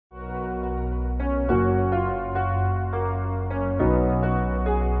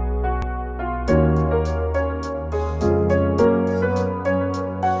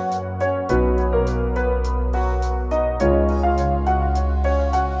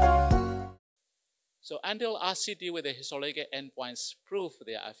So until RCT with the histological endpoints prove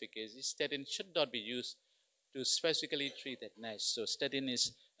their efficacy, statin should not be used to specifically treat the NASH. So statin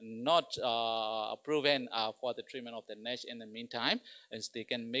is not proven for the treatment of the NASH in the meantime, as they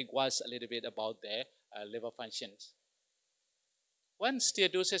can make us a little bit about their liver functions. When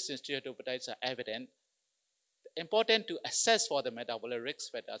steatosis and steatohepatitis are evident, important to assess for the metabolic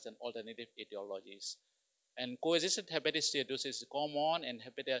risk factors and alternative etiologies. And coexistent hepatic steatosis is common in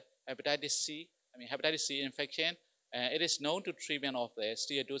hepatitis C infection. It is known to treatment of the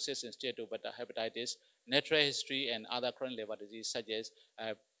steatosis and steatohepatitis, natural history, and other chronic liver disease such as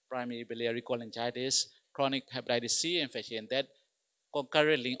primary biliary cholangitis, chronic hepatitis C infection that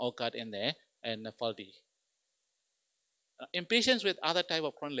concurrently occurred in the NAFLD. In patients with other type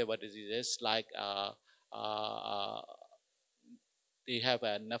of chronic liver diseases like they have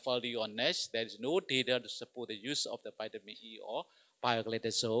a NAFLD or NASH, there is no data to support the use of the vitamin E or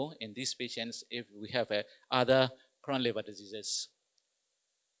pioglitazone in these patients if we have other chronic liver diseases.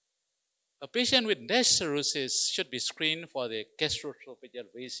 A patient with NASH cirrhosis should be screened for the gastroesophageal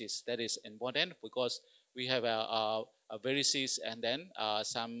varices. That is important because we have a varices and then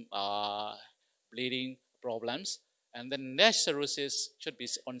some bleeding problems. And then NASH cirrhosis should be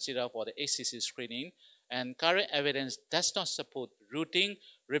considered for the ACC screening. And current evidence does not support routine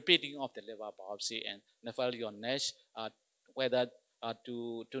repeating of the liver biopsy and NAFLD or NASH, whether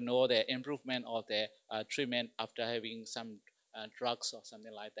to know the improvement of the treatment after having some drugs or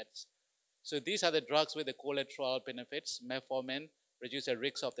something like that. So these are the drugs with the collateral benefits. Metformin reduce the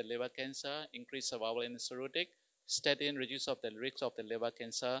risk of the liver cancer, increase survival in the cirrhotic. Statin reduce of the risk of the liver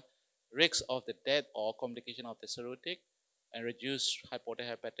cancer, risk of the death or complication of the cirrhotic, and reduce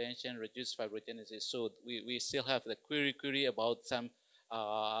hypertension, reduce fibrogenesis. So we still have the query about some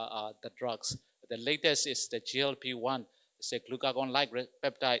the drugs. The latest is the GLP-1. It's a glucagon-like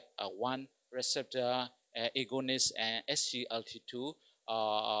peptide 1 receptor agonist and SGLT2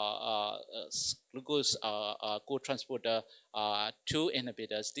 glucose co-transporter 2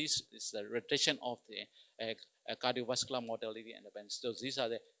 inhibitors. This is the reduction of the cardiovascular mortality and events. So these are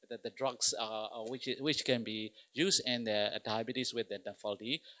the drugs which can be used in the diabetes with the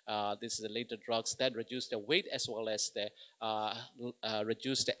NAFLD. This is the later drugs that reduce the weight as well as the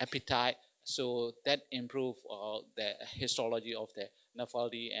reduce the appetite. So that improve the histology of the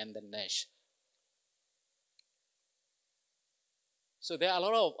NAFLD and the NASH. So there are a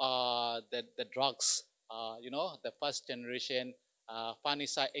lot of the drugs, the first generation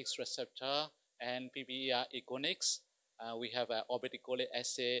farneside X receptor and PPER agonists. We have obeticholic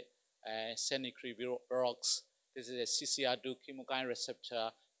acid, senicrivirox. This is a CCR2 chemokine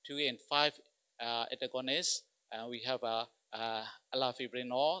receptor 2 and 5 antagonists. We have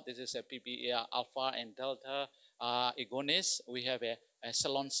elafibranor. This is a PPER alpha and delta agonist. We have a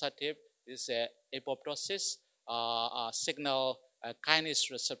selonsertib. This is a apoptosis signal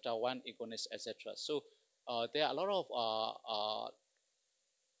kinase receptor 1 agonist, etc. So there are a lot of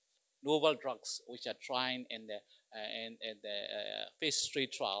novel drugs which are trying in the phase 3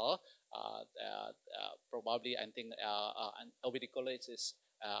 trial. Probably, I think, obeticholic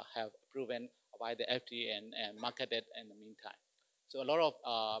have proven by the FDA and marketed in the meantime. So a lot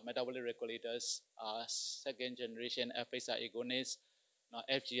of metabolic regulators, second generation FSR agonists,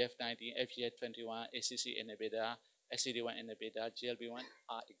 FGF19, FGF21, ACC inhibitor, SCD1 inhibitor, GLP-1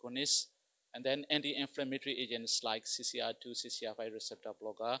 agonists, and then anti-inflammatory agents like CCR2, CCR5 receptor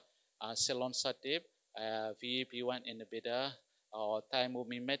blocker, selonsertib, VAP1 inhibitor, or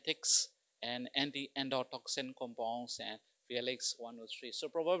thymomimetics, and anti-endotoxin compounds, and VLX 103. So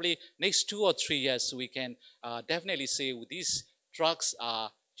probably next 2 or 3 years, we can definitely say these drugs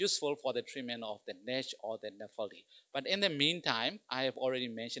are useful for the treatment of the NASH or the NAFLD. But in the meantime, I have already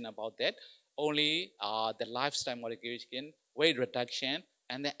mentioned about that. Only the lifestyle modification, weight reduction,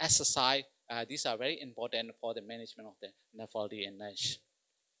 and the exercise, these are very important for the management of the NAFLD and NASH.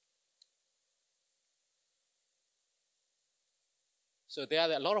 So there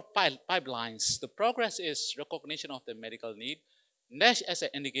are a lot of pipelines. The progress is recognition of the medical need, NASH as an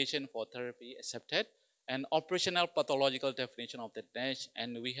indication for therapy accepted, and operational pathological definition of the NASH,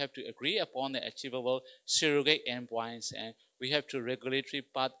 and we have to agree upon the achievable surrogate endpoints, and we have to regulatory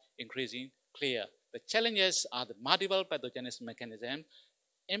path increasing clear. The challenges are the multiple pathogenesis mechanism,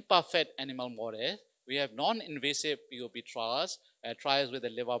 imperfect animal model. We have non-invasive POP trials, trials with the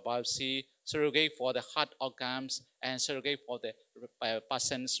liver biopsy, surrogate for the heart outcomes, and surrogate for the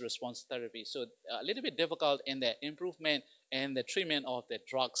patient's response therapy. So a little bit difficult in the improvement and the treatment of the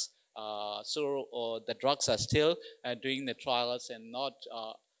drugs. The drugs are still doing the trials and not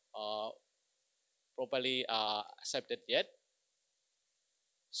properly accepted yet.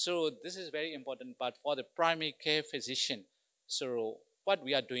 So this is very important part for the primary care physician. So what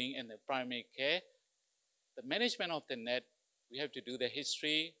we are doing in the primary care, the management of the NET, we have to do the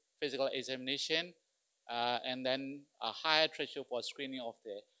history, physical examination, and then a higher threshold for screening of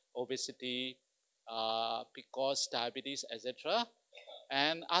the obesity, PCOS, diabetes, etc.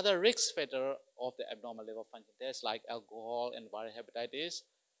 And other risk factor of the abnormal liver function tests like alcohol and viral hepatitis,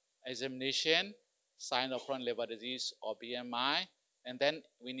 examination, sign of chronic liver disease or BMI, and then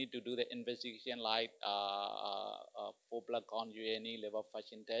we need to do the investigation like full blood count, UNE, liver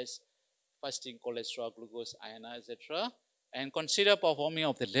function test, fasting cholesterol, glucose, iron, etc. And consider performing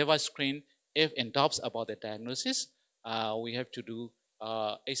of the liver screen if in doubts about the diagnosis. We have to do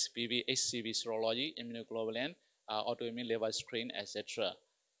HPV, HCV serology, immunoglobulin, autoimmune liver screen, etc.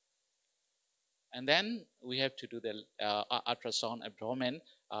 And then we have to do the ultrasound abdomen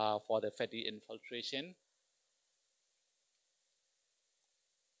for the fatty infiltration.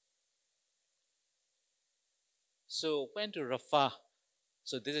 So when to refer?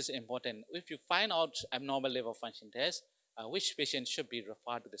 So this is important. If you find out abnormal liver function test, which patient should be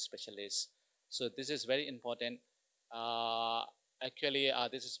referred to the specialist? So this is very important. Actually,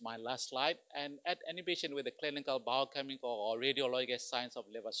 this is my last slide. And at any patient with a clinical, biochemical, or radiological signs of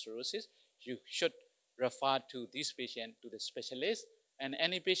liver cirrhosis, you should refer to this patient to the specialist. And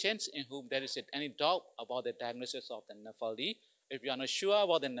any patients in whom there is any doubt about the diagnosis of the NAFLD, if you are not sure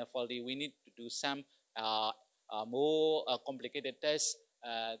about the NAFLD, we need to do some more complicated tests.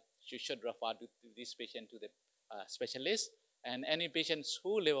 You should refer to this patient to the specialist. And any patients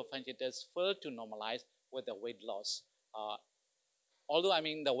who liver function tests fail to normalize with the weight loss. Although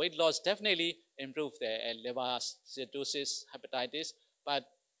the weight loss definitely improve the liver cirrhosis, hepatitis, but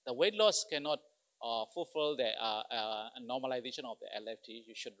the weight loss cannot fulfill the normalization of the LFT.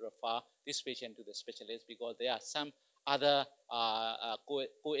 You should refer this patient to the specialist because there are some other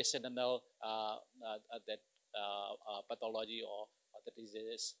coincidental pathology or the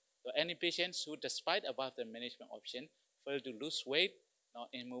diseases. So any patients who, despite above the management option, fail to lose weight,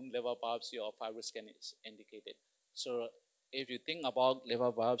 immune liver biopsy or fibroscan scan is indicated. So if you think about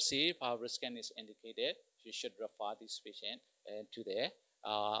liver biopsy, fibroscan scan is indicated, you should refer this patient to the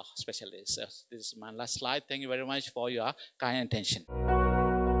specialist. This is my last slide. Thank you very much for your kind attention.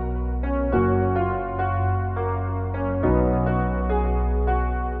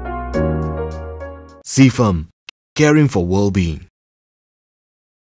 Zifam, caring for well-being.